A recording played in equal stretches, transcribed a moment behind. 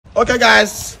Okay,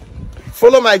 guys,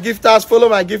 follow my gifters. Follow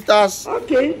my gifters.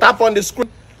 Okay. Tap on the screen.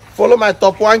 Follow my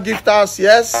top 1 gifters.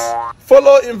 Yes.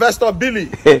 Follow Investor Billy.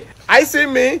 I see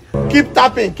me. Keep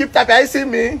tapping. Keep tapping. I see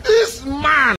me. This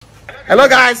man. Hello,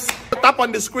 guys. Tap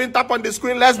on the screen. Tap on the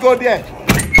screen. Let's go there.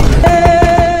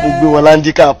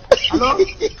 Hello.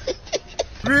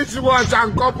 Rich watch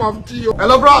and cup of tea.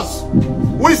 Hello, bros.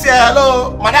 Who is here?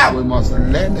 Hello, madam. We must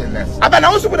learn a lesson. I bet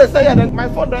I was supposed to say here. Then my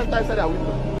phone don't answer that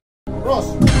window. Bros.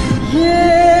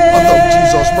 Yeah. Oh,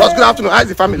 Jesus. Bros, good afternoon. How's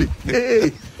the family?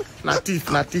 Hey. Natif.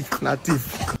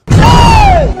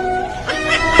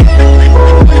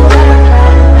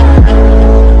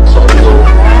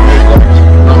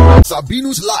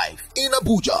 Sabinus Live in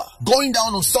Abuja, going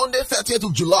down on Sunday 30th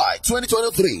of July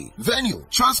 2023. Venue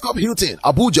Transcorp Hilton,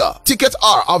 Abuja. Tickets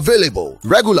are available.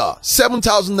 Regular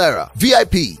 7,000 naira,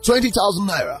 VIP 20,000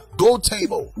 naira, gold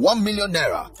table 1 million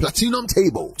naira, platinum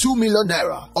table 2 million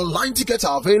naira. Online tickets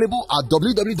are available at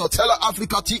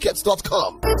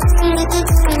www.tellerafricatickets.com.